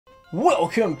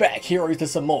Welcome back, heroes, to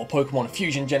some more Pokemon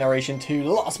Fusion Generation 2.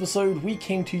 Last episode, we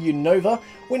came to Unova,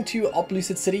 went to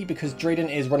Opelucid City because Drayden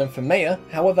is running for mayor.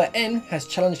 However, N has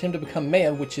challenged him to become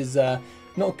mayor, which is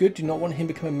not good. Do not want him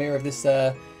becoming mayor of this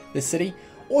this city.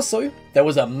 Also, there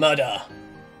was a murder.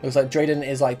 Looks like Drayden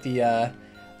is like the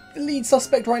lead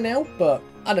suspect right now, but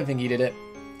I don't think he did it.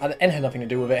 N had nothing to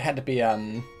do with it. It had to be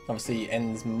obviously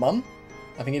N's mum,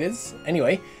 I think it is.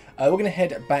 Anyway, we're going to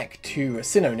head back to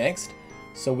Sinnoh next,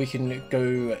 so we can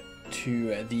go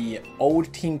to the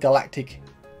old Team Galactic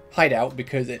hideout,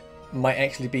 because it might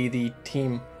actually be the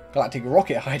Team Galactic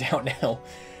Rocket hideout now.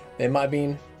 They might have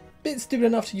been a bit stupid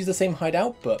enough to use the same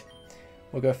hideout, but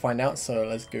we'll go find out. So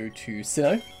let's go to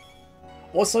Sinnoh.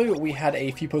 Also, we had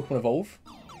a few Pokemon evolve.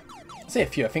 I say a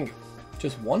few, I think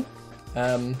just one.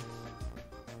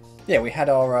 Yeah, we had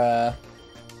our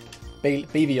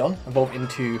Babion evolve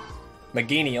into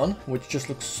Meganion, which just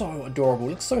looks so adorable,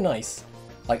 looks so nice.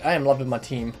 Like, I am loving my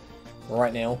team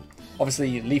right now.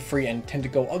 Obviously, Leaf-Free and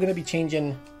Tentacle are going to be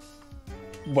changing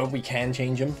when we can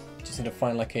change them. Just need to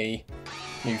find like a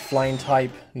new flying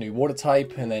type, new water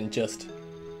type, and then just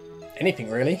anything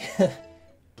really.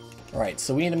 Alright,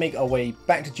 so we need to make our way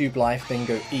back to Jubilife, then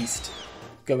go east.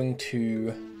 Going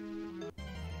to...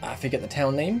 I forget the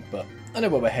town name, but I know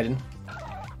where we're heading.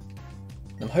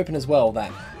 I'm hoping as well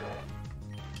that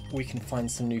we can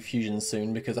find some new fusions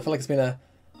soon, because I feel like it's been a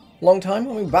long time.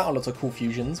 I mean, we battled lots of cool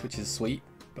fusions, which is sweet,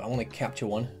 but I want to capture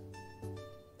one.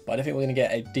 But I don't think we're going to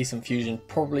get a decent fusion,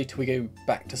 probably till we go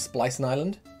back to Splicing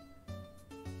Island.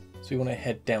 So we want to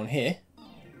head down here,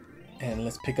 and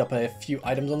let's pick up a few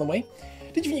items on the way.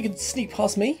 Did you think you could sneak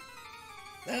past me?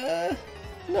 No.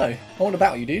 I want to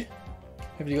battle you, dude.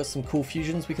 Have you got some cool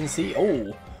fusions we can see?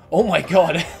 Oh my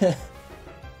god.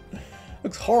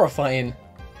 Looks horrifying.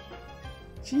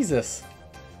 Jesus.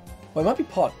 Well, it might be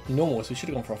part normal, so we should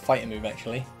have gone for a fighting move,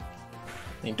 actually.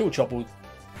 I mean, Dual Chop will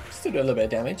still do a little bit of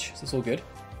damage, so it's all good.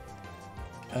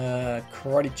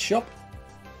 Karate Chop.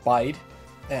 Bide.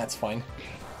 That's fine.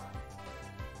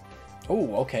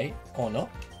 Oh, okay. Or not.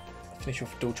 Finish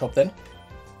off Dual Chop then.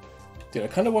 Dude, I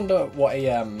kind of wonder what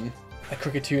a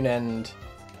Kricketune and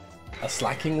a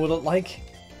Slacking would look like.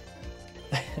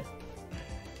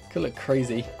 Could look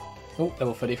crazy. Oh,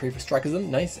 level 33 for Strikism.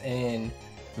 Nice. And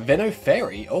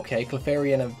Venofairy. Okay,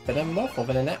 Clefairy and a Venomoth or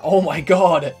Venonat. Oh my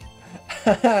god!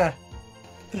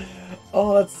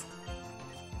 Oh, that's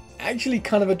actually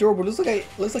kind of adorable. Looks like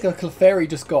a Clefairy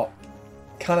just got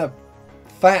kind of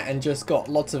fat and just got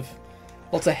lots of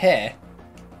hair.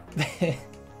 Kind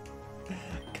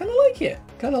of like it.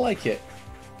 Kind of like it.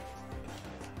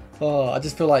 Oh, I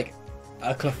just feel like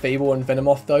a Clefable and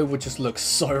Venomoth though would just look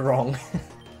so wrong.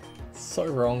 So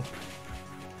wrong.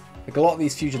 Like a lot of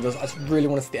these fusions, I just really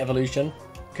want to see the evolution,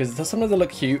 because sometimes they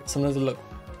look cute, sometimes they look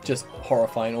just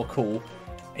horrifying or cool,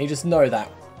 and you just know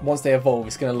that once they evolve,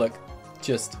 it's going to look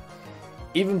just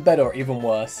even better or even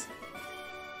worse.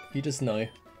 You just know.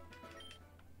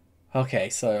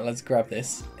 Okay, so let's grab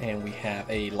this, and we have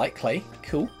a Light Clay.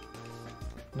 Cool.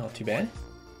 Not too bad.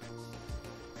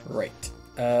 Right.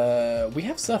 We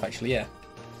have Surf actually, yeah.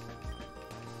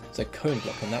 So Cone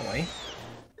Block on that way.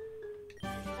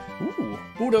 Ooh,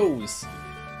 Bulldoze!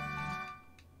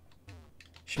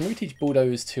 Should maybe teach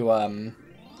Bulldoze to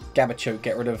Gabachoke,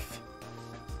 get rid of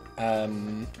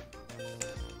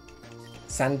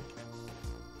Sandtomb?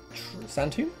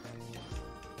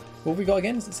 What have we got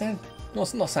again? Is it Sand? No,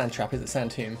 it's not Sandtrap, is it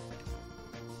Sandtomb?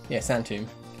 Yeah, Sandtomb.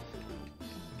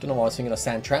 Don't know why I was thinking of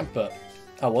Sandtrap, but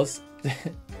I was.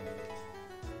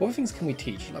 What other things can we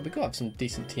teach? Like, we've got to have some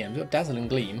decent TMs. We've got Dazzle and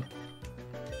Gleam.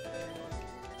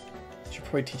 Should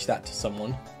probably teach that to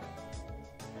someone.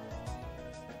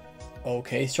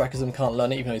 Okay, Strikism can't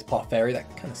learn it even though he's part fairy.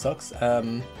 That kind of sucks. I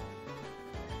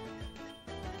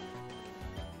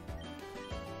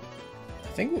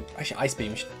think actually Ice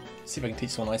Beam. See if I can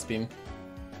teach someone Ice Beam.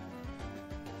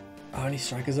 Oh, only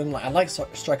Strikism. Like, I like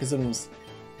Strikism's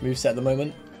moveset at the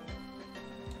moment.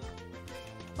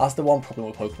 That's the one problem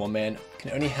with Pokemon, man.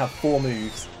 Can only have 4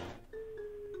 moves.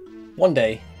 One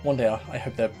day I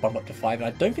hope they'll bump up to 5, and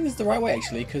I don't think this is the right way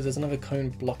actually, because there's another Cone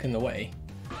Block in the way.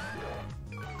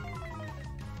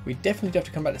 We definitely do have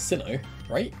to come back to Sinnoh,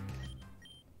 right?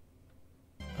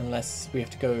 Unless we have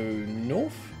to go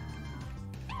north?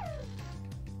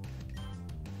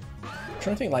 I'm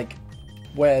trying to think like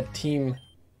where Team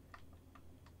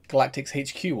Galactic's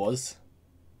HQ was.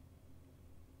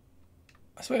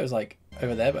 I swear it was like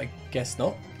over there, but I guess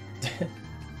not.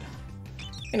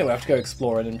 Anyway, I have to go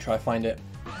explore it and try to find it.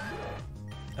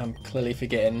 I'm clearly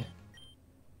forgetting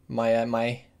my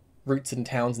my roots and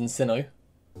towns in Sinnoh.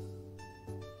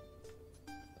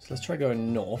 So let's try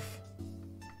going north.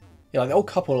 Yeah, like the old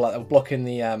couple like were blocking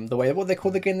the way. What they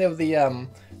called again? They were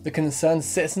the Concerned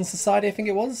Citizen Society, I think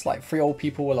it was. Like 3 old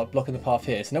people were like blocking the path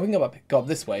here. So now we can go up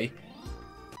this way.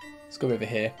 Let's go over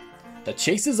here. The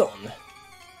chase is on.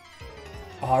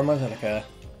 Oh, I remember like a...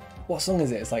 What song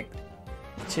is it? It's like...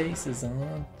 Chase is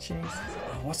on, chase is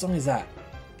on. Oh, what song is that?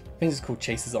 I think it's called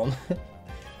Chase is on.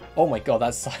 Oh my god,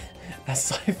 that's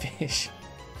Psyfish.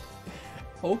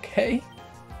 Okay.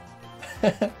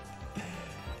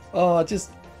 Oh,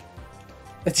 just...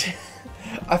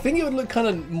 I think it would look kind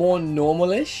of more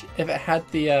normal-ish if it had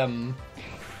the,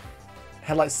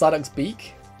 had like Psyduck's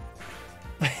beak.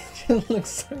 It just looks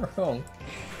so wrong.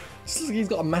 It's just like he's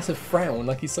got a massive frown,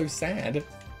 like he's so sad.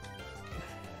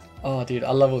 Oh, dude, I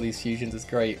love all these fusions, it's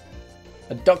great.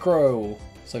 A Duckrow!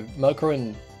 So, Murkrow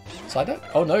and Psyduck?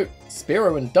 Oh no,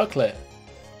 Spearow and Ducklet.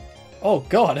 Oh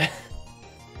god.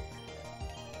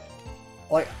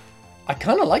 Like, I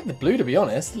kind of like the blue, to be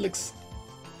honest. It looks...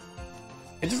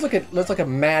 It just looks like a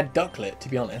mad Ducklet, to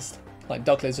be honest. Like,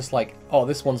 Ducklet's just like, oh,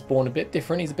 this one's born a bit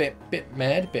different. He's a bit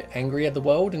mad, a bit angry at the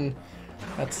world, and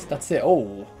that's it.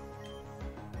 Oh.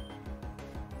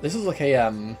 This is like a,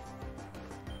 I don't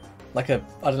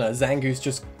know, Zangoose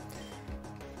just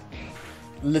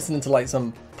listening to like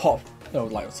some pop, no,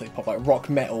 like, let's say pop, like rock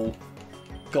metal,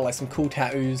 got like some cool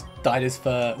tattoos, dyed his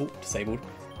fur, oh, disabled,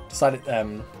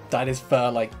 dyed his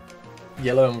fur like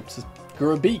yellow and just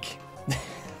grew a beak.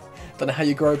 Don't know how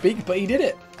you grow a beak, but he did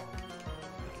it.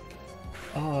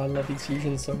 Oh, I love these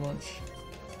fusions so much.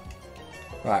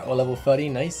 Right, we're level 30,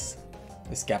 nice.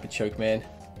 This Gabba man.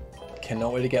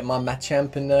 Cannot wait to get my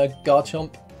Machamp and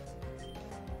Garchomp.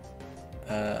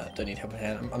 Don't need help in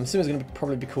hand. I'm assuming it's going to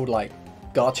probably be called like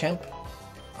Garchamp,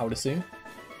 I would assume.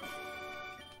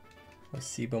 Let's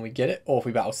see when we get it. Or if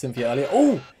we battled Cynthia earlier.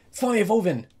 Oh, it's finally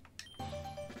evolving.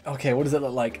 Okay, what does it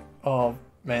look like? Oh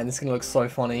man, this is going to look so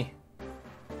funny.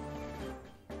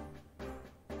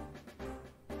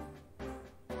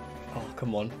 Oh,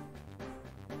 come on.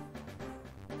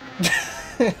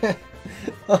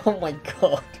 Oh my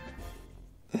god.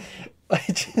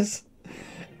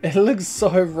 It looks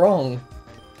so wrong.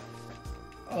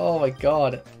 Oh my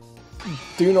god.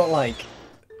 Do not like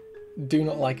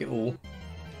it all.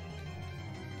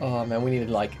 Oh man, we needed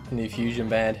like a new fusion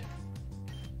band.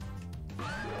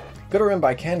 Gotta remember,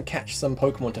 I can catch some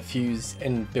Pokemon to fuse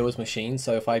in Bill's machine,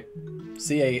 so if I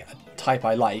see a type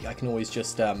I like, I can always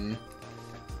just,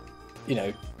 you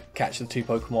know, catch the 2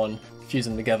 Pokemon, fuse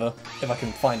them together, if I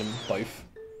can find them both.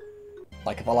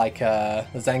 Like if I like the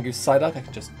Zangoose Psyduck, I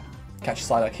can just catch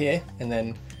Psyduck here, and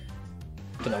then,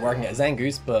 don't know where I can get a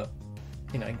Zangoose, but,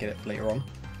 you know, I can get it later on.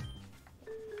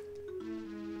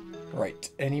 Right,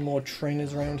 any more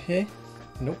trainers around here?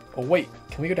 Nope. Oh wait,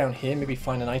 can we go down here and maybe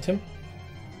find an item?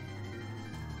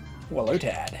 Oh, a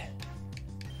Lotad.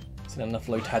 Seen enough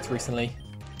Lotads recently.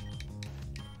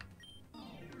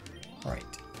 Right.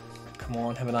 Come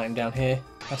on, have an item down here.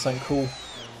 Have something cool.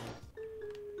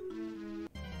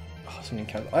 Oh, something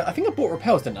kind of... I think I bought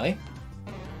repels, didn't I?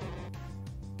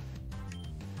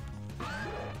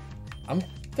 I'm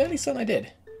fairly certain I did.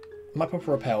 I might pop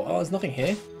a repel. Oh, there's nothing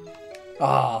here.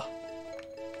 Ah.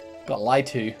 Got lied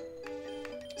to.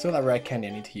 So that rare candy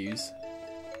I need to use.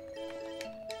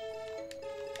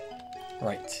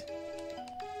 Right.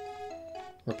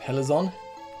 Repellers on.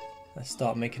 Let's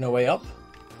start making our way up.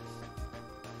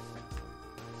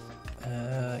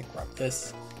 Grab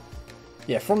this.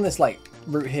 Yeah, from this like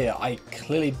route here, I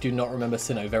clearly do not remember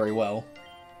Sinnoh very well.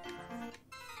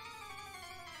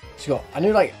 So I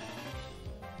knew like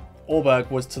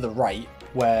Orberg was to the right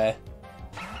where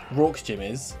Rourke's gym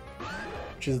is,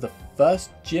 which is the first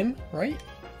gym, right?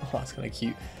 Oh, that's kind of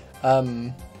cute.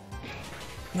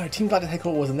 No, Team Galactic's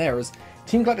headquarters wasn't there. It was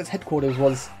Team Galactic's headquarters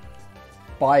was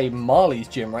by Marley's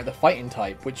gym, right? The fighting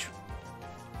type, which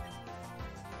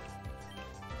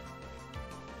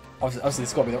obviously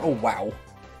it's got to be there. Oh wow,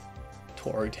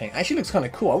 Toro Tank actually looks kind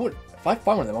of cool. I would, if I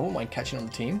find one of them, I wouldn't mind catching on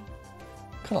the team.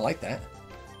 Kind of like that.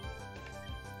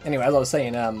 Anyway, as I was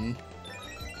saying, I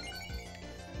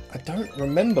don't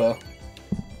remember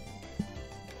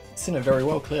Sinnoh very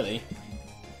well, clearly.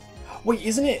 Wait,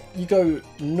 isn't it? You go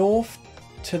north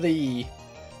to the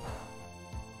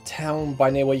town by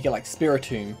near where you get like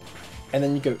Spiritomb, and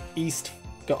then you go east,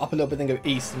 go up a little bit, then go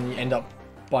east, and you end up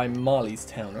by Marley's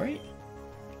town, right?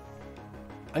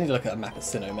 I need to look at a map of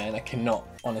Sinnoh, man. I cannot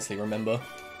honestly remember.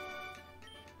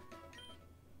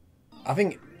 I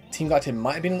think Team Galactic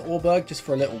might have been in Orberg just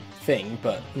for a little thing,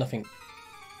 but nothing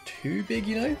too big,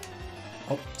 you know?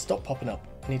 Oh, stop popping up.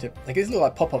 I need to... Like, these look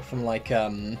like pop-up from, like,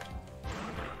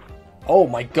 Oh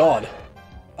my god!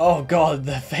 Oh god,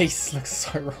 the face looks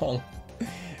so wrong.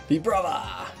 Be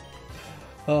brother!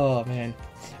 Oh man.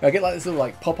 I get like this little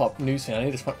like pop-up news thing. I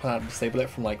need to plan out to disable it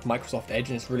from like Microsoft Edge,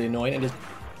 and it's really annoying. It just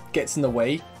gets in the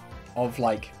way of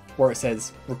like where it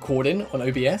says recording on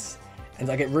OBS, and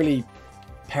I get really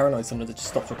paranoid sometimes it just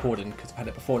stops recording because I've had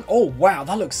it before. And oh wow,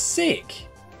 that looks sick!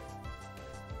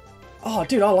 Oh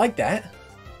dude, I like that.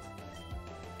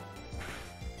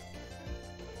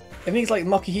 It makes like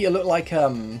Makihito look like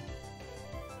oh,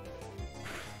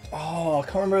 I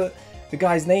can't remember the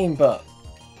guy's name, but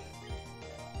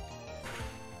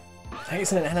I think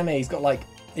it's in an anime. He's got like,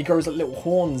 he grows like little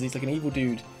horns. He's like an evil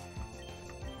dude.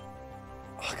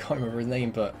 Oh, I can't remember his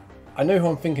name, but I know who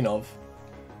I'm thinking of.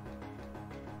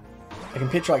 I can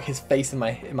picture like his face in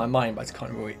my mind, but I just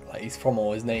can't remember where like he's from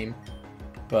or his name.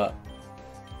 But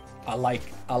I like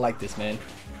this, man.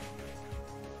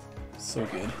 So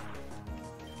good.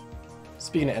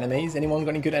 Speaking of animes, anyone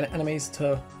got any good animes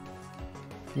for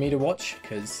me to watch?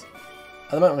 Because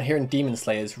at the moment I'm hearing Demon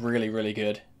Slayer is really, really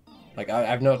good. Like I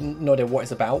have no idea what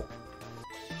it's about,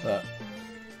 but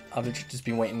I've just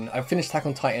been waiting. I've finished Attack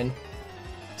on Titan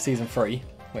season 3,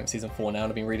 went to season 4 now, and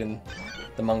I've been reading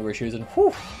the manga issues, and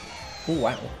whew, oh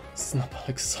wow, Snubber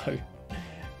looks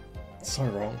so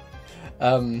wrong.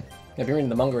 I've been reading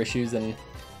the manga issues, and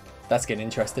that's getting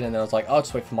interesting. And then I was like, I'll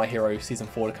just wait for My Hero season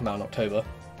 4 to come out in October.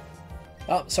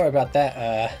 Oh, sorry about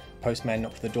that. Postman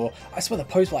knocked at the door. I swear the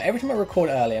post, like every time I record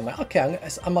early, I'm like, okay,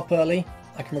 I'm up early.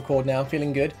 I can record now. I'm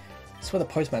feeling good. I swear the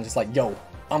postman's just like, yo,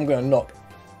 I'm gonna knock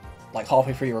like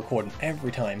halfway through your recording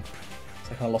every time.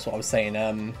 So I kind of lost what I was saying.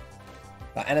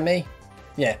 That anime,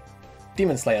 yeah,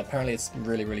 Demon Slayer. Apparently it's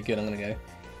really, really good. I'm gonna go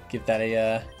give that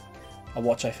a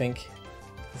watch. I think.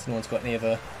 If anyone's got any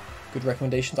other good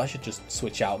recommendations, I should just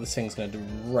switch out. This thing's gonna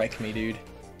wreck me, dude.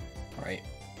 All right.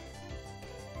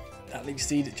 That leaf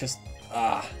seed, it just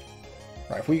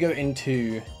Right, if we go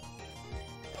into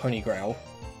Pony Growl,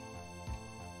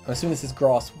 I'm assuming this is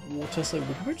grass water, so we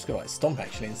could probably just go like Stomp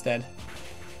actually instead.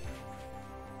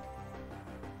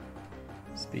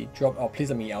 Speed drop. Oh, please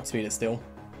let me outspeed it still.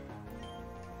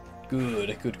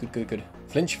 Good, good, good, good, good.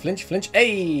 Flinch, flinch, flinch.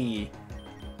 Hey!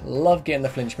 Love getting the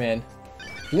flinch, man.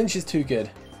 Flinch is too good.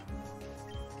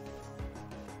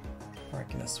 Alright,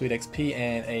 get that sweet XP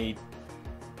and a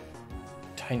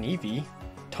Tiny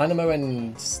Dynamo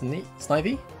and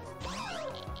Snivy?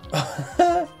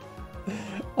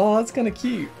 Oh, that's kind of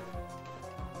cute.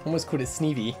 Almost called it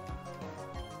Sneevy.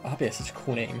 Oh, that'd be such a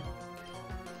cool name.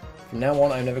 From now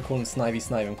on, I'm never calling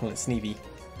Snivy, I'm calling it Sneevy.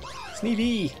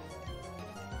 Sneevy!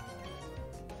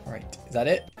 Alright, is that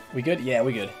it? We good? Yeah,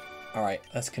 we good. Alright,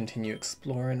 let's continue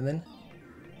exploring and then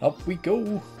up we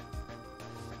go.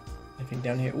 Anything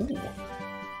down here? Ooh.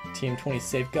 TM20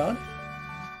 Safeguard.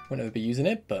 Won't ever be using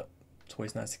it, but it's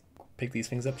always nice to pick these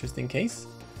things up just in case.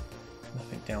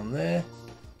 Nothing down there.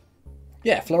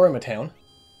 Yeah, Floroma Town.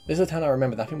 This is a town I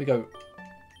remember. I think we go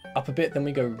up a bit, then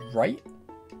we go right.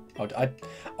 Oh,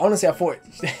 honestly, I thought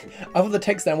the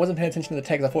text there, I wasn't paying attention to the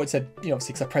text. I thought it said, you know,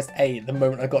 obviously, because I pressed A the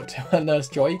moment I got to Nurse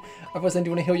Joy. I was saying,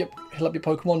 do you want to heal up your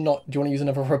Pokemon? Not, do you want to use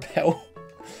another repel?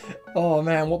 Oh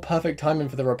man, what perfect timing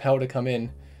for the repel to come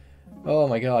in. Oh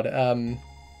my god.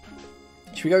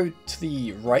 Should we go to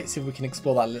the right, see if we can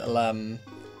explore that little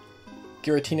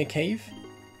Giratina cave?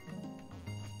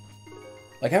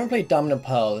 Like, I haven't played Diamond and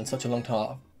Pearl in such a long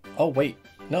time. Oh wait,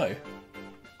 no.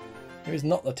 It was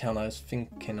not the town I was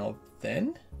thinking of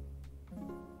then.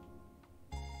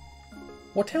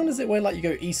 What town is it where like you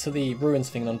go east of the ruins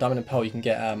thing and on Diamond and Pearl you can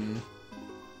get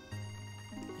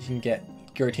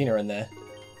Giratina in there?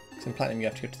 Because in Platinum you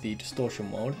have to go to the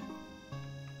Distortion world.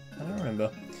 I don't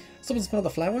remember. Stop and smell the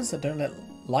flowers that don't let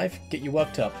life get you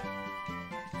worked up.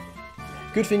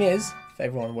 Good thing is, for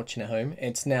everyone watching at home,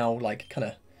 it's now like kind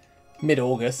of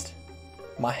mid-August.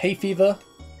 My hay fever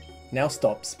now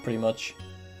stops pretty much.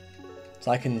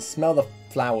 So I can smell the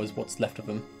flowers, what's left of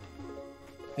them.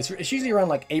 It's usually around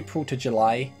like April to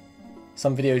July.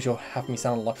 Some videos you'll have me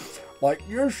sound like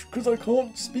yes, because I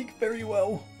can't speak very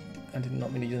well. I did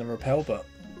not mean to use a repel, but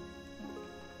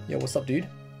yo, what's up, dude?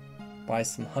 Buy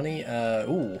some honey.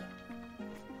 Ooh.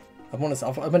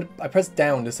 I pressed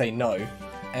down to say no,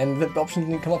 and the option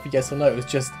didn't come up with yes or no. It was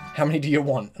just how many do you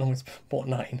want, and I almost bought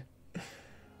 9.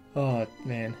 Oh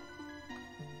man,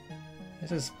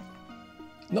 this is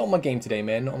not on my game today,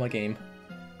 man. Not on my game.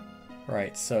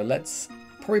 Right, so let's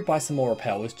probably buy some more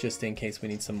repels just in case we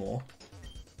need some more.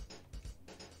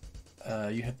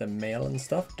 You have the mail and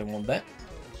stuff. Don't want that.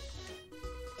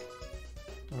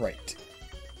 Right.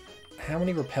 How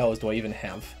many repels do I even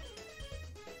have?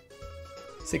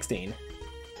 16.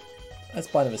 Let's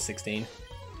buy another 16.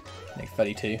 Make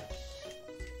 32.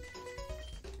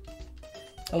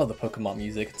 I love the Pokemon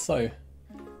music. It's so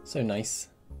nice.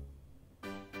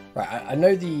 Right, I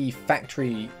know the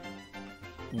factory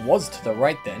was to the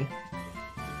right then.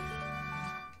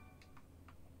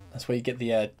 That's where you get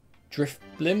the drift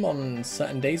blim on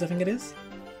certain days, I think it is.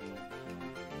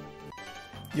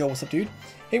 Yo, what's up, dude?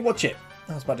 Hey, watch it.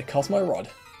 I was about to cast my rod.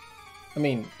 I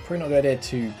mean, probably not a good idea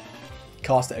to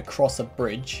cast it across a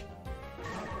bridge.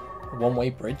 A one-way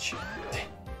bridge.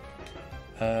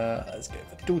 Let's go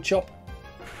for the dual chop.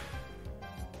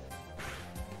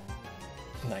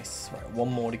 Nice. Right,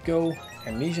 one more to go.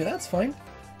 Amnesia, that's fine.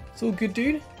 It's all good,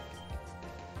 dude.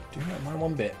 Do not mind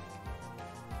one bit.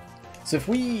 So if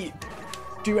we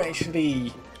do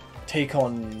actually take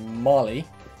on Marley,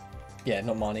 yeah,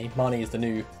 not Marnie. Marnie is the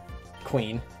new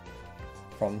queen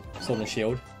from Sword and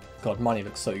Shield. God, Marnie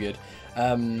looks so good.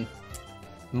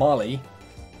 Marley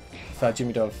for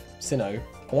Jimmy Dove Sinnoh.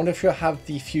 I wonder if she'll have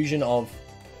the fusion of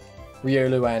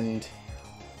Riolu and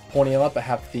Pawniard, but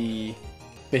have the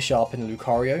Bishop and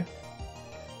Lucario.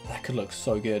 That could look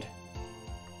so good.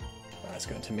 Right, let's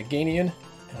go into Meganium,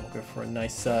 and we'll go for a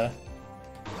nice,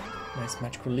 nice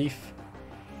Magical Leaf.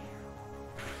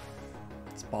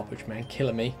 This Barbush man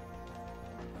killing me.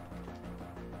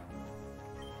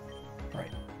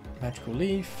 Right, Magical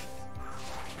Leaf.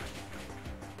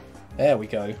 There we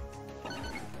go.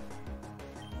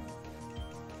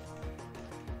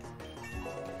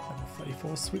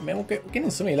 34, sweet man. We're getting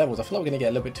so many levels. I feel like we're going to get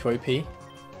a little bit too OP.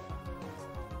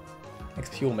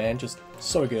 XP man, just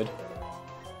so good.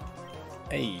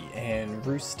 Hey, and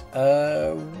Roost.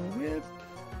 We're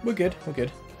good. We're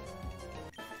good.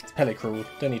 It's Pellicruel.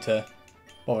 Don't need to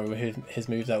bother with his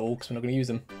moves at all because we're not going to use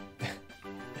them.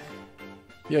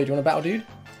 Yo, do you want a battle, dude?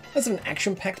 That's an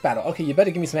action-packed battle. Okay, you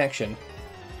better give me some action.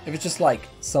 If it's just like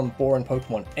some boring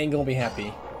Pokemon, ain't gonna be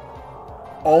happy.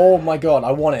 Oh my god,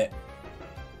 I want it.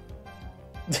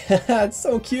 It's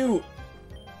so cute.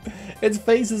 Its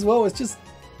face as well, it's just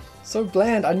so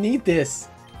bland. I need this.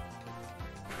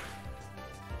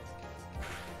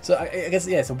 So I guess,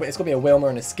 yeah, so it's got to be a Wailmer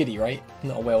and a Skitty, right?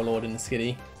 Not a Wailord and a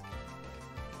Skitty.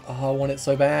 Oh, I want it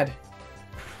so bad.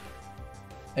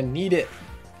 I need it.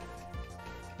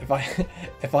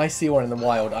 If I see one in the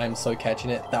wild, I am so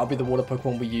catching it. That'll be the water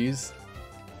Pokemon we use.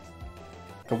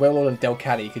 The Wailord and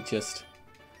Delcatty could just...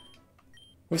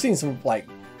 We've seen some, like,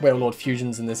 Wailord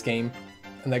fusions in this game,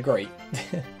 and they're great.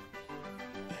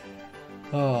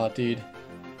 Oh, dude.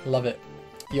 Love it.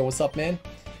 Yo, what's up, man?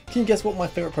 Can you guess what my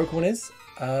favorite Pokemon is?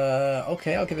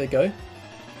 Okay, I'll give it a go.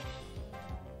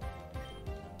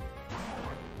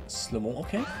 Slumel,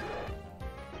 okay.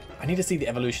 I need to see the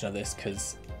evolution of this,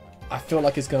 because I feel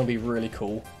like it's going to be really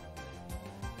cool.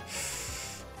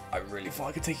 I really thought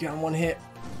I could take you out in one hit.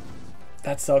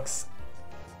 That sucks.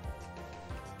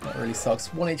 That really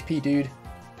sucks. 1 HP, dude.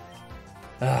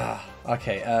 Ah,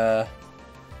 okay,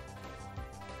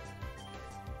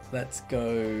 let's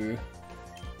go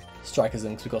Strikers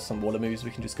in, because we've got some water moves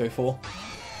we can just go for.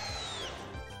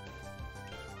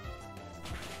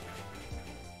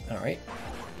 Alright.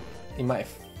 He might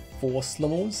have 4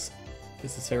 Slumels.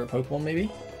 This is his favourite Pokemon,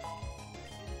 maybe?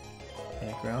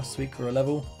 Yeah, Grouse, Sweet, grow a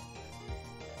level.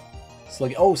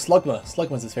 Oh, Slugma!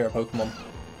 Slugma's his favourite Pokemon.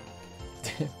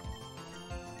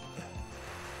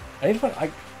 I need to find... I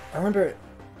remember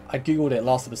I googled it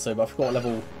last episode, but I forgot what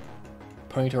level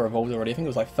Ponyta evolved already. I think it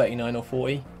was like 39 or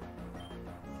 40. I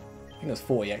think it was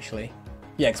 40 actually.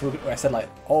 Yeah, because I said like,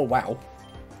 oh wow.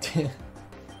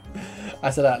 I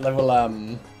said at level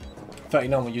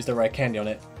 39 we'll use the rare candy on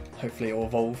it. Hopefully it will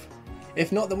evolve.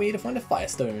 If not, then we need to find a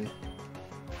Firestone.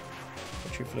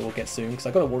 Which hopefully we'll get soon, because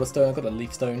I got a Water Stone, I got a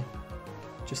Leaf Stone.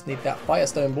 Just need that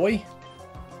Firestone, boy.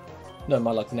 No,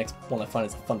 my luck, the next one I find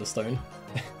is a Thunderstone.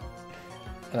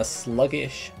 And a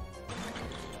Sluggish.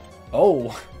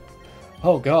 Oh!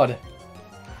 Oh god.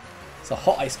 It's a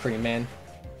hot ice cream, man.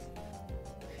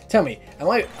 Tell me,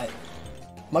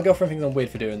 my girlfriend thinks I'm weird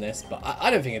for doing this, but I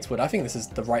don't think it's weird. I think this is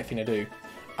the right thing to do.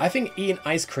 I think eating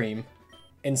ice cream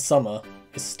in summer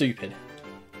is stupid.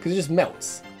 Because it just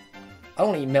melts. I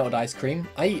don't eat melted ice cream.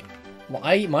 I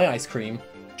eat my ice cream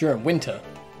during winter.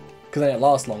 Because then it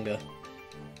lasts longer.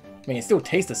 I mean, it still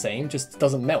tastes the same, just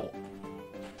doesn't melt.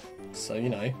 So, you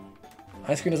know,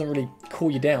 ice cream doesn't really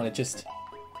cool you down. It just,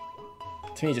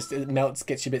 to me, it melts,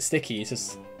 gets you a bit sticky. It's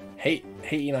just, hate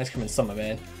eating ice cream in summer,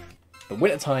 man. But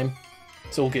winter time,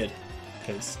 it's all good.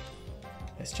 Because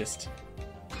it's just,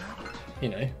 you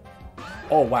know.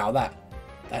 Oh, wow, that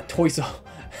toy saw.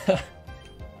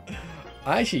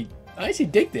 I actually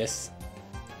dig this.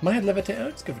 Might have Levitate. Oh,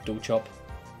 let's go for Dual Chop.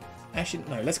 Actually,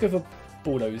 no, let's go for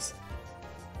Bulldoze.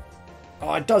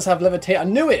 Oh, it does have Levitate. I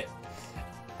knew it!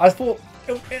 I thought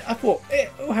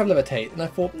it'll have Levitate, and I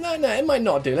thought, no, it might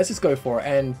not do. Let's just go for it.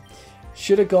 And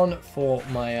Should have gone for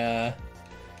my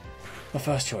my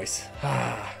first choice.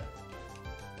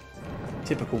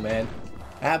 Typical, man.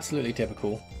 Absolutely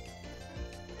typical.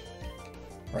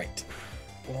 Right.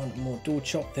 One more dual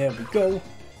chop. There we go.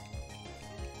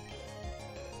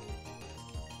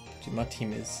 Dude, my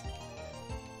team is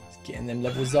getting them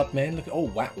levels up, man. Look. Oh,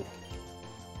 wow.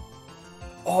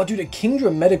 Oh, dude, a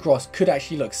Kingdra Metagross could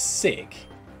actually look sick.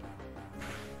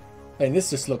 I mean, this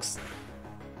just looks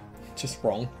just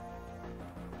wrong.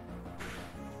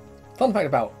 Fun fact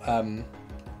about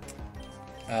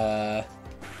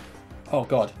oh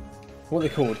god, what are they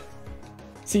called?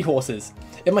 Seahorses.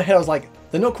 In my head I was like,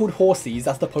 they're not called horsies,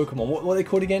 that's the Pokemon. What are they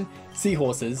called again?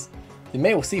 Seahorses. The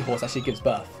male seahorse actually gives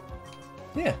birth.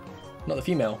 Yeah, not the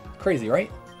female. Crazy,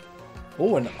 right?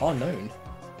 Oh, an unknown.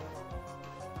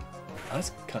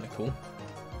 That's kind of cool.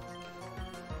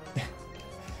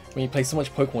 When you play so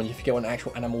much Pokemon, you forget what an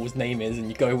actual animal's name is, and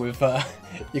you go with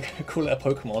you call it a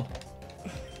Pokemon.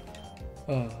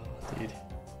 Oh, dude.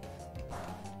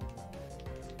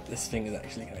 This thing is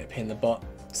actually going to be a pain in the butt.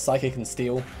 Psychic and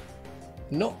Steel.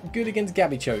 Not good against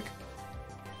Gabbychoke.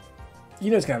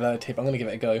 You know it's going to have Levitate, but I'm going to give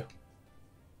it a go.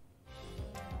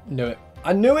 Knew it.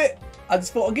 I knew it! I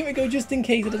just thought I'll give it a go just in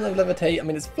case it doesn't have Levitate. I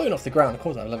mean, it's flown off the ground. Of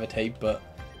course I have Levitate, but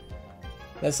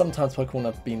there's sometimes Pokemon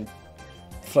have been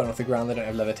flown off the ground. They don't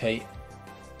have Levitate.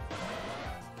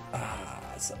 Ah,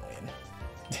 that's annoying.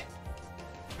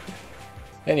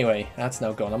 Anyway, that's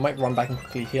now gone. I might run back and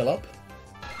quickly heal up.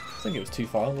 I think it was too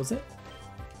far, was it?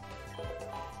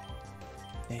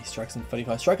 Yeah, Strikesum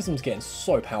 35. Strikesum's getting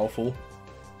so powerful.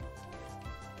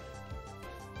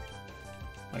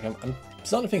 Like, I'm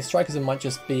starting to think Strikesum might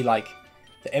just be like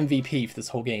the MVP for this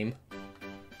whole game.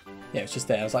 Yeah, it's just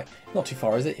there. I was like, not too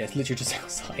far, is it? Yeah, it's literally just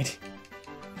outside.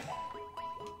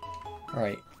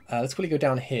 Alright, let's quickly go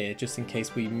down here just in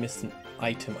case we missed an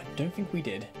item. I don't think we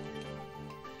did.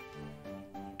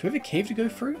 Do we have a cave to go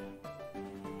through?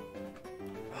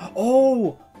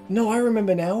 Oh! No, I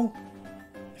remember now.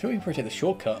 I think we can probably take the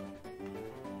shortcut.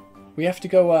 We have to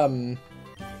go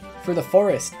through the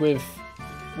forest with...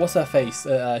 What's her face?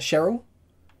 Cheryl?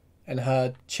 And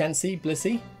her Chansey,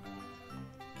 Blissey.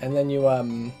 And then you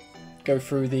go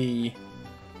through the... You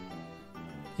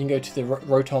can go to the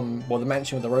Rotom... Well, the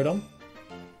mansion with the Rotom.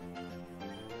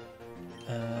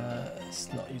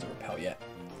 Let's not use a repel yet.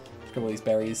 Let's grab all these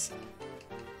berries.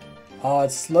 Oh,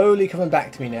 it's slowly coming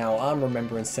back to me now. I'm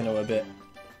remembering Sinnoh a bit.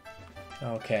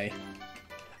 Okay.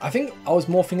 I think I was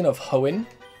more thinking of Hoenn.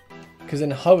 Because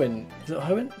in Hoenn... Is it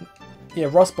Hoenn? Yeah,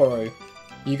 Rustboro.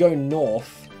 You go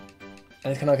north.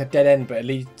 And it's kind of like a dead end, but it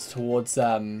leads towards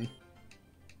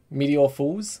Meteor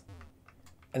Falls.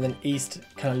 And then east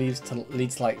kind of leads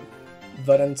to like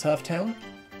Verdant Turf Town.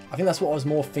 I think that's what I was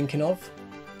more thinking of.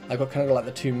 I got kind of like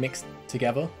the two mixed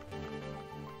together.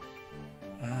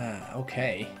 Ah,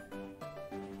 okay.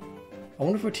 I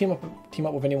wonder if we'll team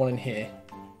up with anyone in here.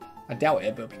 I doubt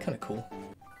it, but it'd be kind of cool.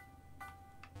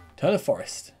 Turn of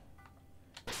Forest.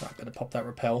 Right, better pop that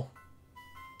repel.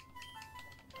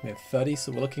 We have 30,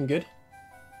 so we're looking good.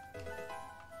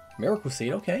 Miracle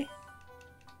Seed, okay.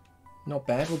 Not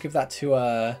bad. We'll give that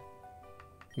to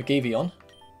Magavion.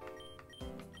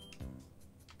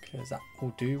 Because that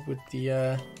will do with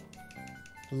the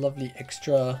lovely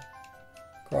extra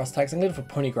grass tags. I'm going for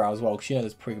Ponygrowl as well, because you know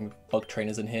there's probably bug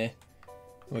trainers in here.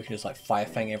 We can just like Fire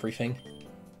Fang everything.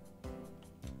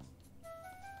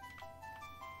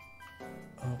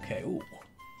 Okay, ooh.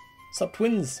 What's up,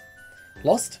 twins?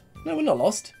 Lost? No, we're not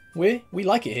lost. We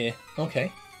like it here. Okay.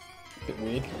 A bit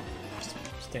weird. Just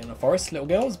stay in the forest, little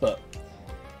girls, but...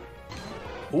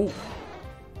 Ooh.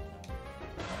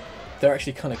 They're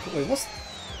actually kind of cool. Wait, what's...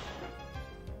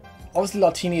 Obviously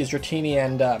Lartini is Dratini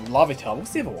and Larvitar.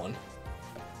 What's the other one?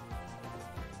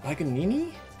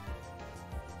 Paganini?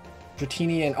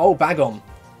 Dratini and... Oh, Bagom.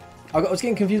 I was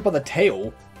getting confused by the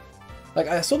tail. Like,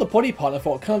 I saw the body part and I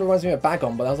thought it kind of reminds me of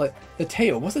Bagom, but I was like, the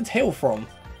tail? What's the tail from?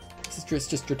 It's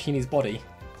just Dratini's body.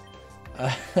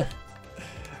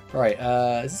 Right,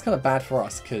 this is kind of bad for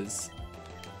us, because...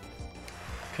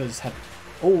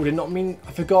 Oh, did not mean...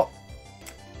 I forgot.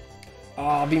 Oh,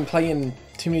 I've been playing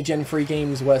too many Gen 3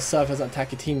 games where Surf doesn't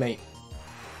attack your teammate.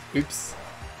 Oops.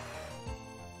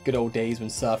 Good old days when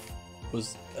Surf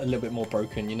was a little bit more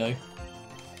broken, you know?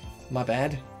 My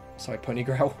bad. Sorry,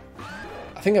 Ponygrowl.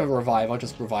 I think I have a revive. I'll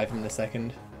just revive him in a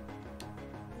second.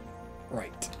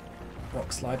 Right.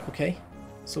 Rock Slide. Okay.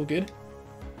 It's all good.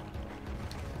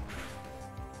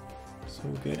 It's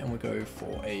all good. And we'll go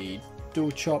for a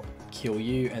Dual Chop, kill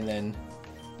you, and then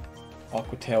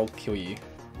Aqua Tail, kill you.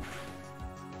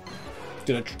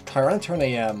 Did a Tyranitar and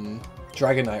a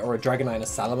Dragonite, or a Dragonite and a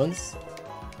Salamence?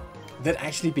 That'd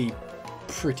actually be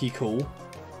pretty cool.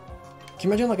 Can you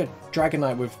imagine like a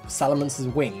Dragonite with Salamance's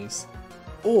wings?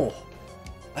 Oh,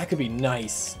 that could be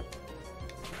nice.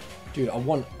 Dude,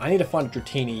 I need to find a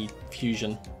Dratini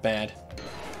fusion. Bad.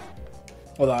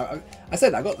 Although, I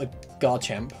said I got the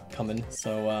Garchomp coming,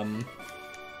 so, don't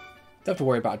have to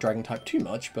worry about a Dragon type too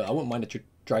much, but I wouldn't mind a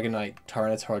Dragonite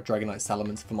Tyranitar or Dragonite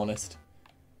Salamence, if I'm honest.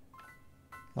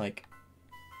 Like,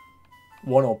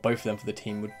 one or both of them for the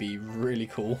team would be really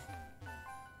cool.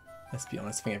 Let's be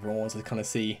honest, I think everyone wants to kind of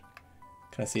see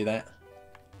that.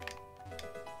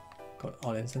 Got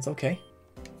Odd Instance, okay.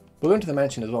 We'll go into the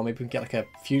mansion as well. Maybe we can get like a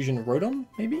Fusion Rodon,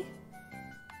 maybe?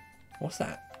 What's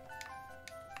that?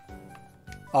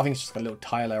 Oh, I think it's just like a little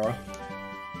tile error.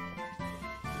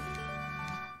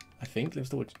 I think. Let's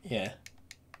do it. Yeah.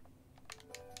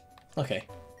 Okay.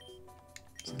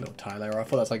 It's a little tile error. I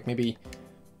thought that's like maybe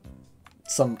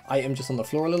some item just on the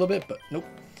floor a little bit, but nope.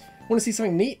 Want to see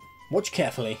something neat? Watch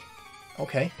carefully.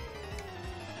 Okay.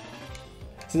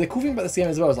 So the cool thing about this game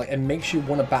as well is like it makes you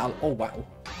want to battle. Oh wow.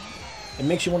 It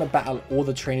makes you want to battle all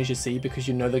the trainers you see because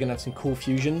you know they're gonna have some cool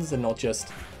fusions and not just,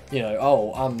 you know,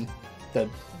 oh the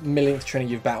millionth trainer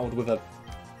you've battled with a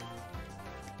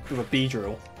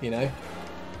Beedrill, you know.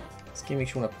 This game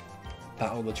makes you want to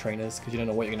battle the trainers because you don't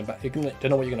know what you're gonna don't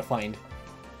know what you're gonna find.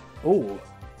 Oh,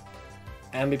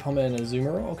 Ambipom and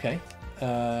Azumarill. Okay.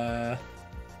 Let's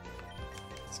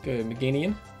go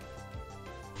Meganium.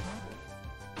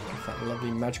 With that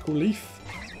lovely magical leaf.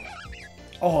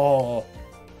 Oh,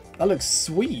 that looks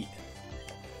sweet.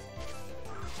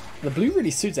 The blue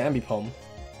really suits Ambipom.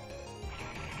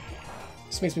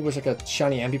 This makes me wish like a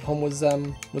shiny Ambipom was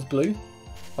blue.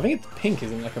 I think it's pink,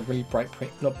 isn't it? Like a really bright pink,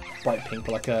 not bright pink,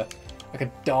 but like a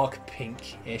dark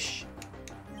pink-ish.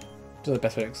 Don't know the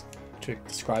best way to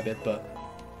describe it, but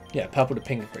yeah, purple to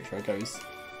pink, I'm pretty sure it goes.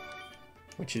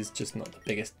 Which is just not the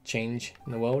biggest change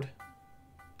in the world.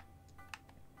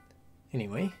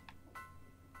 Anyway.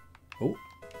 Oh.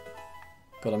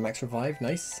 Got a max revive,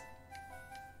 nice.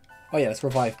 Oh yeah, let's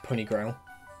revive Ponygrowl.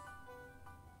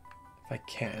 If I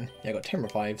can. Yeah, I got 10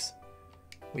 revives.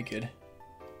 We good.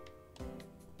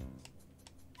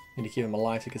 Need to keep him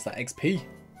alive to get that XP.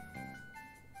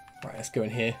 Right, let's go in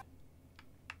here.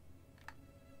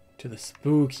 To the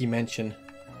spooky mansion.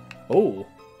 Oh.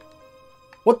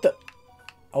 What the?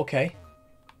 Okay.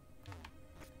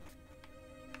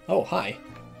 Oh, hi.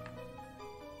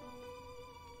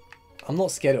 I'm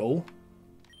not scared at all.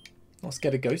 Not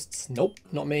scared of ghosts. Nope,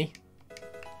 not me.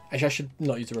 Actually, I should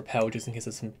not use a repel just in case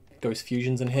there's some ghost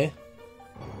fusions in here.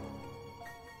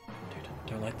 Dude,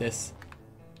 don't like this.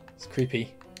 It's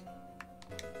creepy.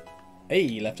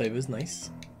 Hey, leftovers, nice.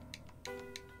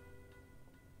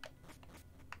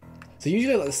 So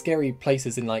usually like the scary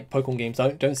places in like Pokemon games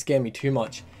don't scare me too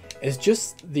much. It's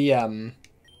just the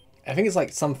I think it's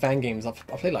like some fan games, I've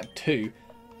played like 2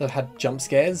 that have had jump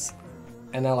scares,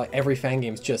 and now like every fan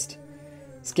game's just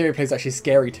scary place actually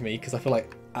scary to me because I feel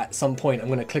like at some point I'm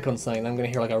gonna click on something and I'm gonna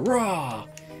hear like a rah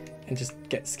and just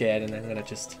get scared, and then I'm gonna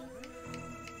just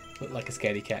look like a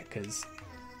scaredy cat because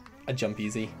I jump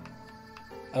easy.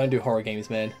 I don't do horror games,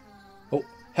 man. Oh,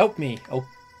 help me!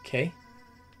 Okay.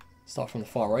 Start from the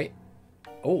far right.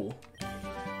 Oh.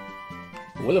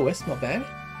 Will-O-Wisp, not bad.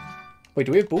 Wait,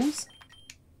 do we have balls?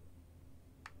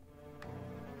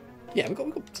 Yeah, we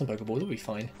got some Pokeballs, we'll be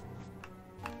fine.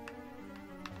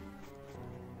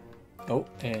 Oh,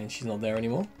 and she's not there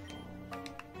anymore.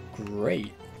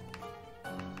 Great.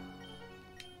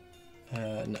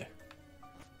 No.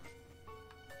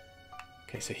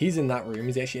 Okay, so he's in that room.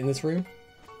 Is he actually in this room?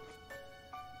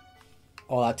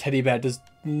 Oh, that teddy bear does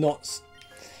not...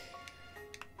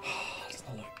 does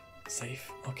not look safe.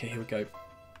 Okay, here we go.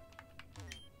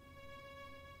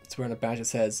 It's wearing a badge that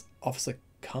says Officer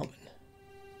Carmen.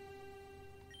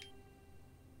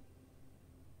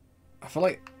 I feel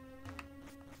like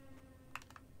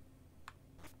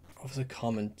Officer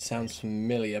Carmen sounds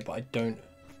familiar, but I don't...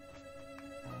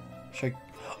 Should I...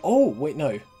 Oh, wait, no.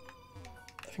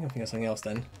 I think I'm thinking of something else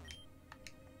then.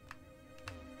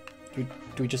 Do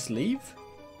we just leave?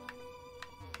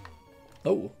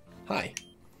 Oh, hi.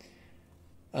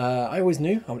 I always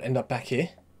knew I would end up back here.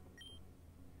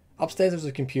 Upstairs there's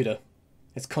a computer.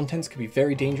 Its contents could be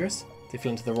very dangerous if they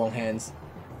fall into the wrong hands.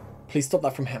 Please stop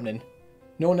that from happening.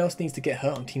 No one else needs to get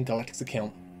hurt on Team Galactic's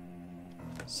account.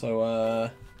 So,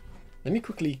 let me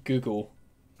quickly Google...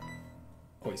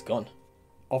 Oh, it's gone.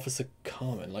 Officer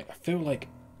Carmen. Like, I feel like...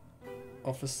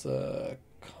 Officer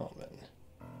Carmen.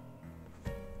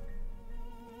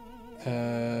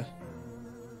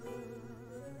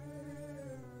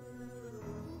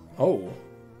 Oh.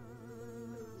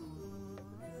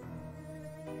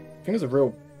 I think it's a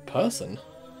real person.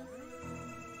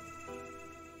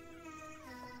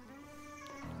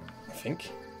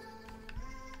 think.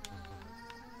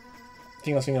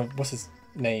 I was thinking of, what's his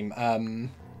name?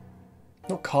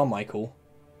 Not Carmichael.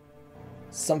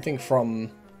 Something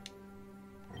from...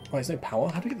 Oh, there's no power?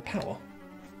 How do we get the power?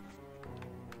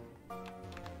 I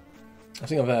was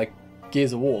thinking of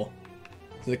Gears of War.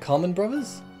 Is it the Carmen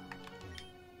brothers?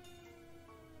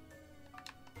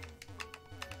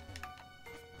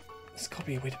 There's got to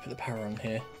be a way to put the power on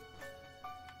here.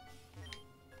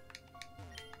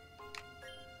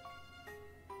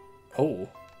 Oh.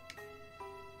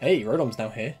 Hey, Rodom's now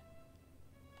here.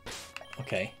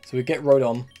 Okay, so we get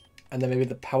Rodom, and then maybe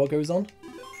the power goes on?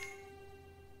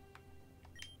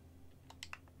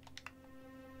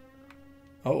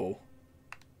 Oh.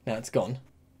 Now it's gone.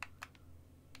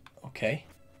 Okay.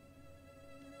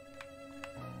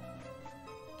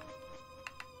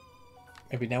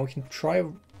 Maybe now we can try...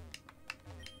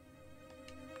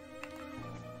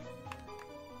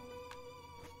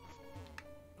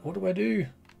 What do I do?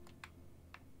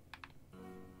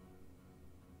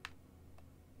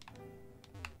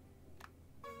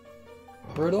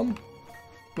 Rodom?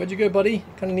 Where'd you go, buddy?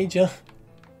 Kinda need you.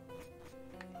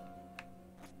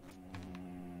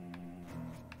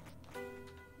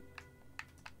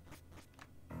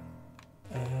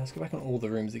 Let's go back on all the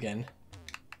rooms again.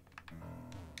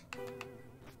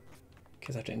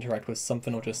 Because I have to interact with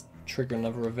something or just trigger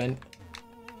another event.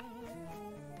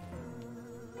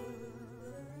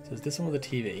 So is this one with the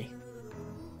TV?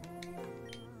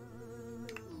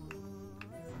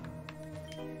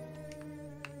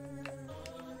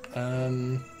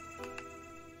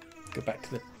 Go back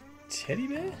to the teddy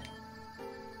bear?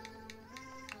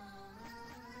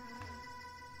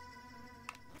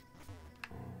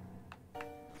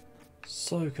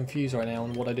 So confused right now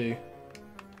on what I do.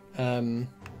 Don't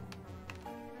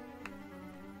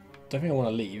think I want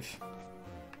to leave.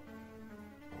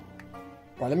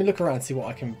 Right, let me look around and see what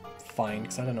I can find,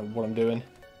 because I don't know what I'm doing.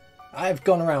 I've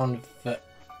gone around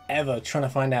forever trying to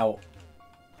find out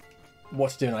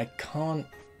what to do, and I can't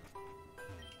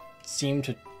seem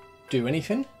to do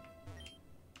anything.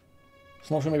 So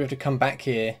I'm not sure, maybe I have to come back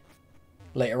here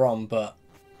later on, but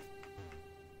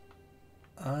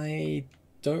I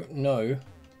don't know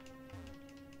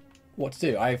what to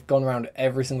do. I've gone around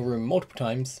every single room multiple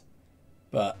times,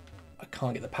 but I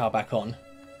can't get the power back on.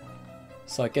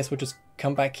 So I guess we'll just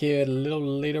come back here a little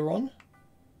later on.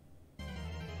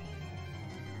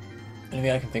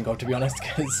 Anything I can think of, to be honest,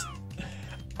 because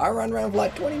I ran around for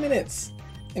like 20 minutes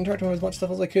interacting with as much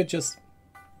stuff as I could, just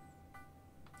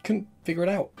couldn't figure it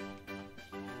out.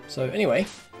 So anyway,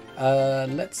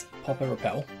 let's pop a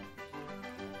repel,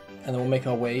 and then we'll make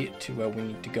our way to where we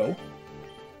need to go.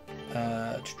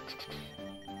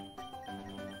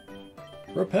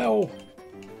 Repel!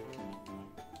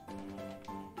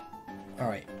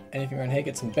 Alright, anything around here?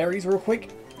 Get some berries real quick.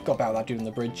 Got about that dude on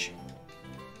the bridge.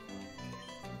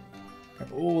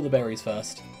 Grab all the berries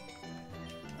first.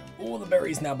 All the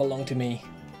berries now belong to me.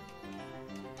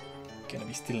 Gonna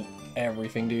be stealing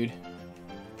everything, dude.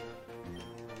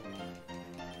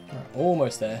 Alright,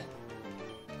 almost there.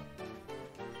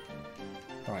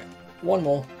 Alright, one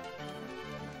more.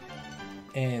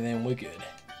 And then we're good.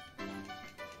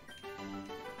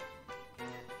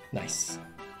 Nice.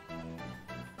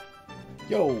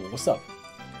 Yo, what's up?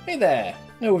 Hey there!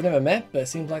 No, we've never met, but it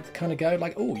seems like the kind of guy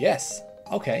like... Oh, yes!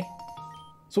 Okay.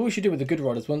 So what we should do with the good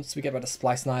rod is once we get back to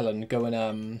Splicing Island, go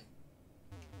and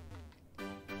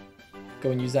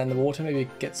use that in the water, maybe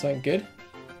get something good.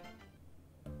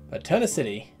 Eterna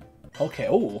City. Okay,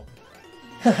 oh.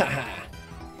 Hahaha.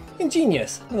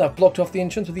 Ingenious. Now that I've blocked off the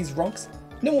entrance with these rocks,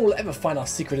 no one will ever find our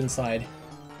secret inside.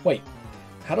 Wait,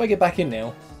 how do I get back in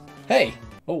now? Hey!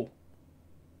 Oh.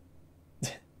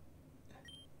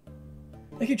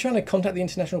 I keep trying to contact the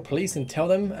international police and tell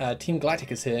them Team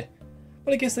Galactic is here.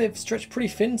 But I guess they've stretched pretty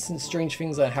thin since strange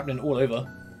things are happening all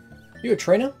over. You a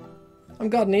trainer? I'm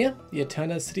Gardenia, the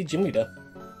Eterna City gym leader.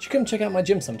 You should come check out my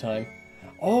gym sometime.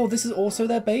 Oh, this is also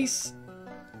their base?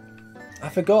 I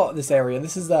forgot this area.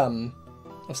 This is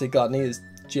obviously Gardenia's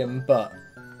gym, but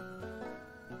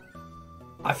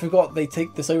I forgot they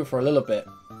take this over for a little bit.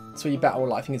 So you battle,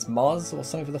 like, I think it's Mars or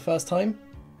something for the first time.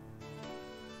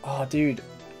 Oh, dude.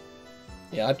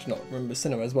 Yeah, I do not remember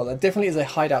Cinema as well. There definitely is a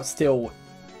hideout still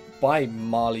by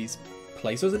Marley's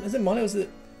place. Is it Marley or is it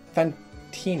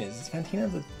Fantina's? Is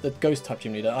Fantina the ghost type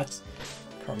gym leader? I just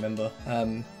can't remember.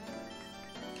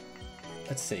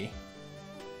 Let's see.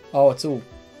 Oh, it's all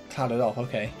clouded off.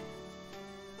 Okay.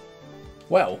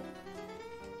 Well,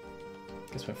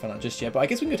 guess we haven't found out just yet. But I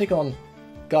guess we can go take on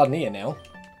Gardenia now.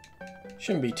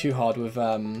 Shouldn't be too hard with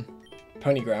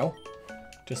Ponygrowl.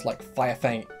 Just like Fire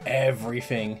Fang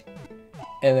everything,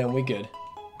 and then we're good.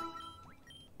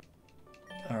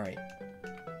 Alright.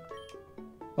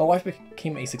 My wife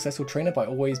became a successful trainer by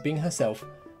always being herself.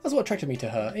 That's what attracted me to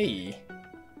her. Hey.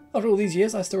 After all these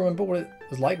years, I still remember what it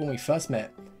was like when we first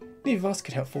met. Neither of us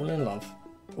could help falling in love.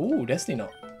 Ooh, definitely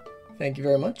not. Thank you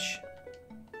very much.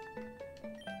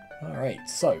 Alright,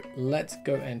 so let's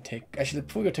go and take... Actually,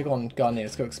 before we go take on Garnier,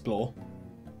 let's go explore.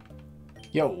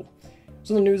 Yo. It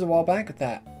was on the news a while back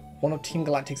that one of Team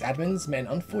Galactic's admins met an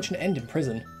unfortunate end in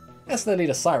prison. As their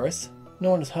leader, Cyrus, no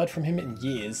one has heard from him in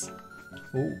years.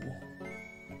 Ooh.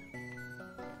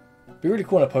 Be really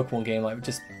cool in a Pokemon game, like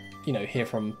just, you know, hear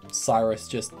from Cyrus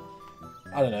just,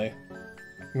 I don't know,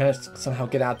 manage to somehow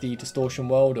get out the distortion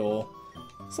world or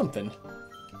something.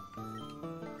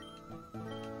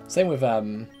 Same with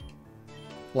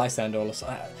Lysander. Is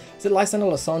it Lysander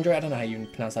or Lysandre? I don't know how you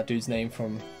pronounce that dude's name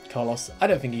from Carlos. I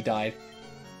don't think he died.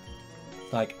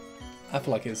 Like, I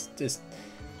feel like it's just...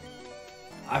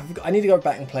 I need to go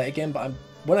back and play it again, but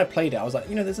when I played it, I was like,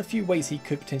 you know, there's a few ways he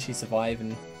could potentially survive,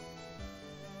 and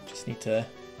just need to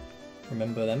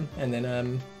remember them. And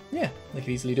then, yeah, they could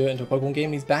easily do it into a Pokemon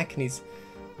game. He's back, and he's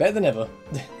better than ever.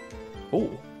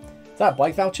 Ooh, is that a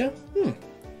bike voucher? It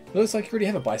looks like you already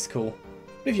have a bicycle.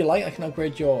 But if you like, I can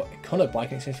upgrade your Econo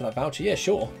bike in exchange for that voucher. Yeah,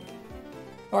 sure.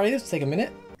 Alright, this will take a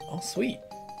minute. Oh, sweet.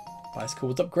 Bicycle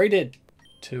was upgraded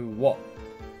to what?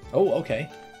 Oh, okay.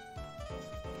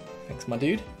 Thanks, my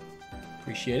dude.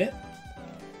 Appreciate it.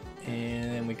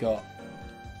 And then we got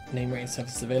name rating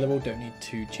services available. Don't need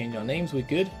to change our names. We're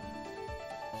good.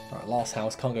 Alright, last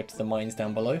house. Can't go to the mines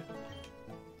down below.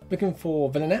 Looking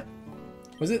for Venonat.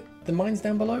 Was it the mines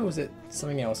down below, or was it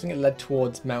something else? I think it led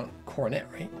towards Mount Coronet,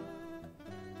 right?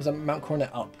 Was that Mount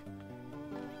Coronet up?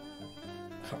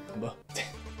 I can't remember.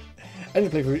 I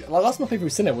didn't play through. Last time I played through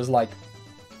Sinnoh was like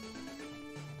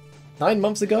 9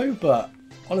 months ago, but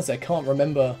honestly, I can't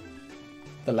remember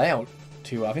the layout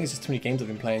too. I think it's just too many games I've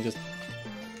been playing, just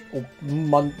all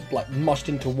like mushed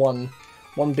into one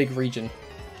big region.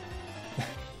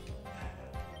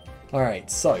 All right,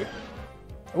 so,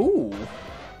 ooh,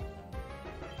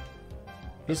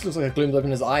 this looks like a Gloom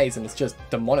opened his eyes, and it's just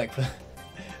demonic.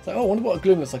 It's like, oh, I wonder what a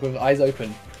Gloom looks like with eyes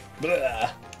open.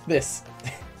 Blah, this.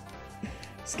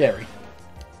 Scary.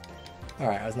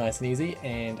 Alright, that was nice and easy,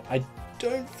 and I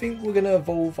don't think we're going to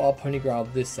evolve our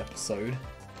Ponygrowl this episode.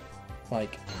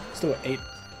 Like, still at 8.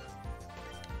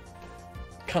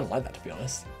 Kind of like that, to be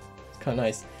honest. It's kind of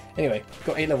nice. Anyway,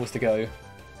 got 8 levels to go.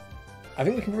 I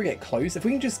think we can probably get close. If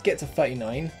we can just get to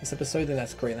 39 this episode, then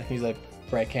that's great. I can use a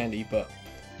rare candy, but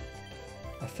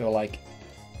I feel like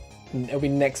it'll be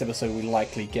next episode we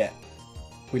likely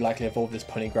evolve this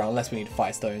Ponygrowl, unless we need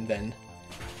Firestone, then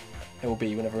it will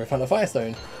be whenever we find a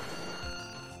Firestone.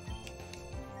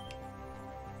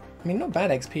 I mean, not bad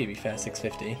XP to be fair,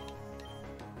 650.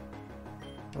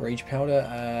 Rage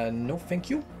Powder, no thank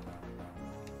you.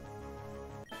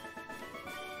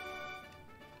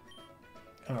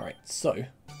 Alright, so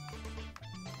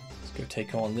let's go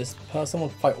take on this person. We'll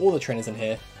fight all the trainers in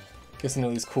here. Guessing all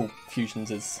these cool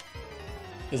fusions is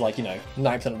like, you know,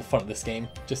 9% of the fun of this game.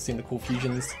 Just seeing the cool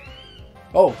fusions.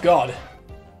 Oh god!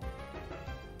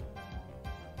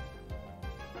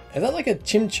 Is that like a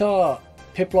Chimchar,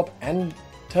 Piplup, and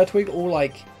Turtwig all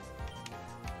like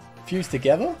fused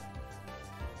together?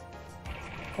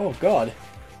 Oh god.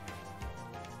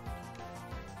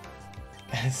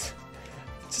 It's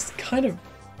just kind of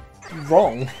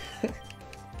wrong.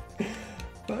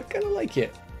 But I kind of like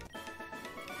it.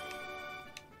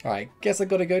 Alright, guess I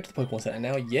gotta go to the Pokemon Center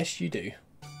now. Yes, you do.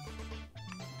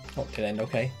 Oh, dead end.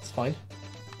 Okay, it's fine.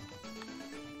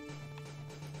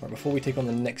 Right, before we take on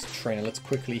the next trainer, let's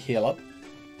quickly heal up.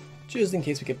 Just in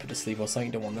case we get put to sleep or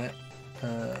something, don't want that.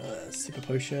 Super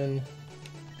Potion.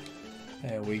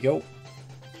 There we go.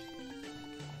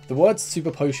 The word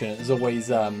Super Potion is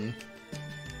always,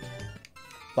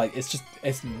 like, it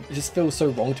just feels so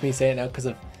wrong to me saying it now because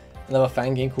of another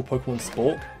fan game called Pokemon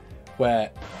Spork,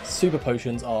 where Super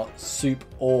Potions are soup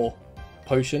or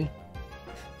potion.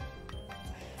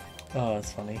 Oh,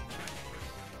 that's funny.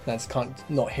 I just can't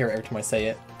not hear it every time I say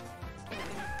it.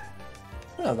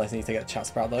 Oh, nice and easy to get a Chat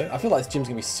Sprout though. I feel like this gym's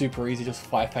gonna be super easy, just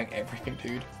Fire Fang everything,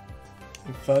 dude.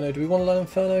 Inferno, do we want to learn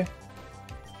Inferno?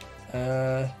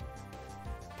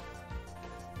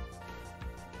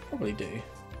 Probably do.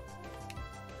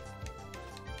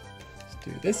 Let's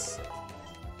do this.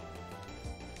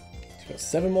 We've got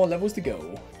 7 more levels to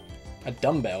go. A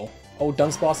Dumbbell. Oh,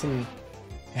 Dunsparce and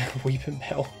Weeping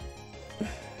Bell.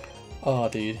 Oh,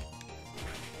 dude.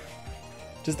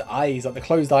 Just the eyes, like the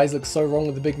closed eyes look so wrong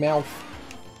with the big mouth.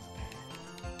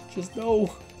 Just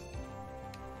no.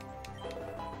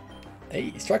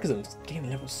 Hey, Strike Zone's getting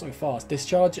levels so fast.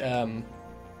 Discharge,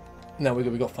 no, we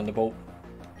got Thunderbolt.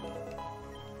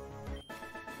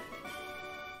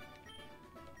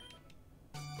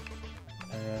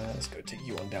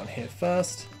 here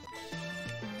first.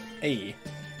 Hey.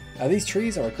 These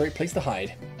trees are a great place to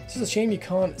hide. It's just a shame you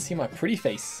can't see my pretty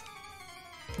face.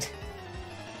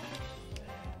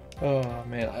 Oh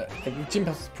man, Gym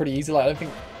Pass is pretty easy. Like, I don't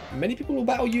think many people will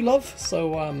battle you, love.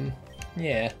 So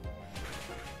yeah,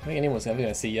 I think anyone's ever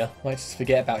gonna see you. Might just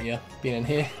forget about you being in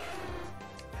here.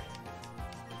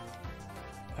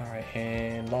 All right,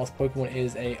 and last Pokemon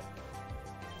is a.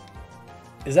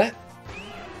 Is that?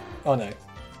 Oh no.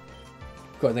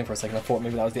 Got to think for a second. I thought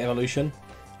maybe that was the evolution.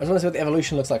 I just want to see what the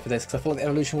evolution looks like for this, because I feel like the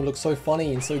evolution will look so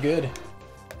funny and so good.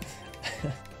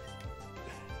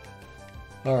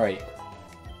 Alright.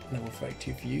 Level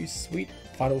 32 for you. Sweet.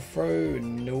 Final throw.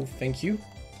 No, thank you.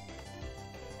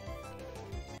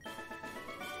 I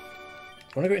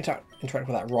want to go interact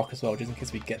with that rock as well, just in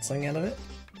case we get something out of it.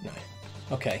 No.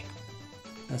 Okay.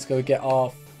 Let's go get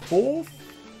our 4th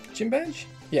gym badge?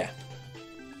 Yeah.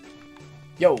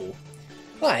 Yo.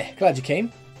 Hi, glad you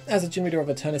came. As a gym leader of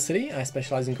Eterna City, I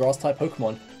specialize in grass-type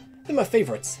Pokemon. They're my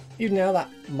favorites. Even now that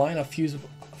mine are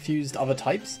fused other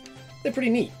types, they're pretty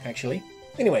neat, actually.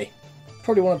 Anyway,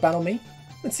 probably want to battle me?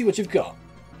 Let's see what you've got.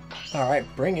 Alright,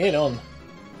 bring it on.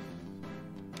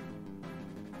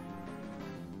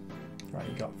 Right,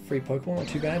 you got 3 Pokemon, not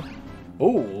too bad.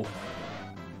 Ooh.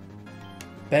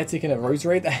 Beartick and a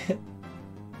Roserade.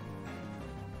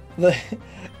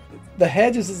 The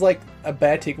hair just is like a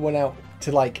Beartick went out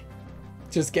to like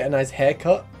just get a nice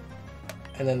haircut,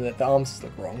 and then the arms just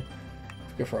look wrong.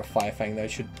 Go for a Fire Fang though,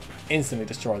 should instantly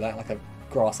destroy that like a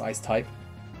Grass Ice type.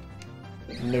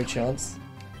 No chance.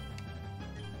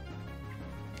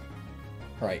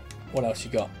 Right, what else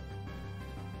you got?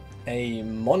 A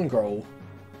Mongrel.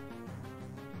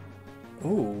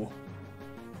 Ooh.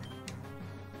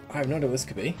 I have no idea what this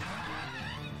could be.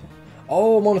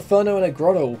 Oh, Monferno and a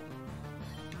Grotto.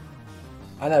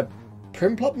 And a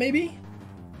Prinplup maybe?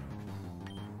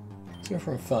 Let's go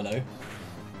for Inferno.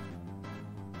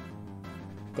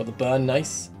 Got the burn,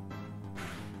 nice.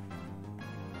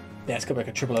 Yeah, it's got like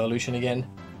a triple evolution again.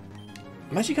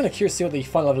 I'm actually kind of curious to see what the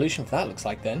final evolution for that looks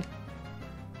like then.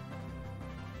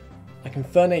 Like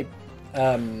Infernape,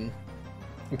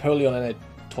 Empoleon and a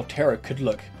Torterra could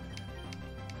look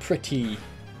pretty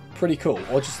cool,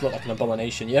 or just look like an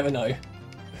abomination, you never know.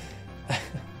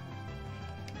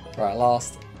 Right,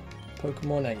 last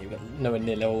Pokemon, and you've got nowhere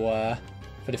near level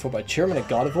 34 by Chirim and a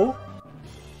Gardevoir.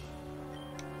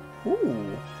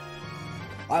 Ooh.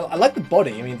 I like the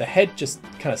body. I mean, the head just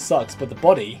kind of sucks, but the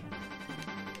body,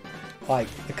 like,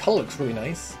 the colour looks really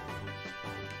nice.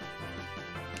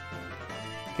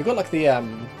 You've got like the,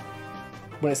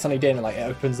 when it's sunny day and like it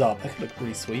opens up, that could look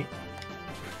really sweet.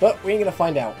 But we ain't gonna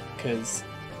find out, because,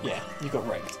 yeah, you got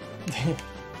wrecked.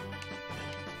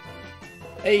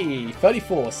 Hey,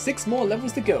 34, 6 more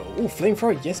levels to go. Oh,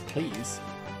 Flamethrower, yes please.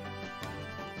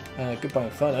 Goodbye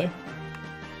Inferno.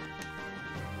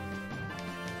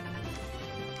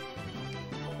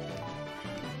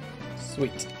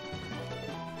 Sweet.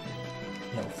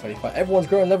 Level 35. Everyone's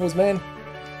growing levels, man.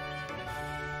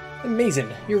 Amazing.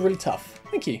 You're really tough.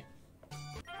 Thank you.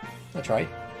 I tried.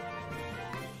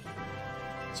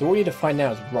 So what we need to find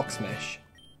now is Rock Smash.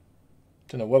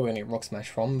 Don't know where we're going to get Rock Smash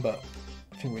from, but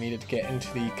I think we needed to get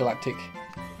into the Galactic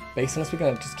base, unless we're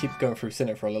going to just keep going through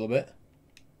Sinnoh for a little bit.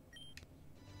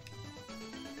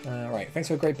 Right, thanks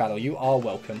for a great battle. You are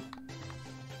welcome.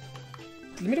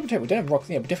 Let me double check. We don't have Rock.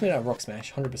 Yeah, we definitely don't have Rock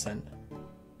Smash. 100%.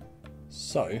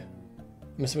 So,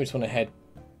 I'm assuming we just want to head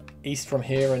east from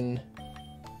here and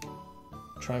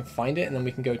try and find it, and then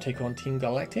we can go take on Team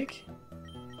Galactic.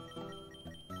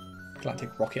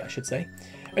 Galactic Rocket, I should say.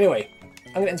 Anyway,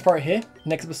 I'm going to inspire it here.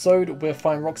 Next episode, we'll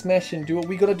find Rock Smash and do what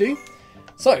we got to do.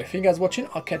 So, for you guys watching,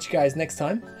 I'll catch you guys next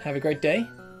time. Have a great day.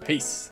 Peace.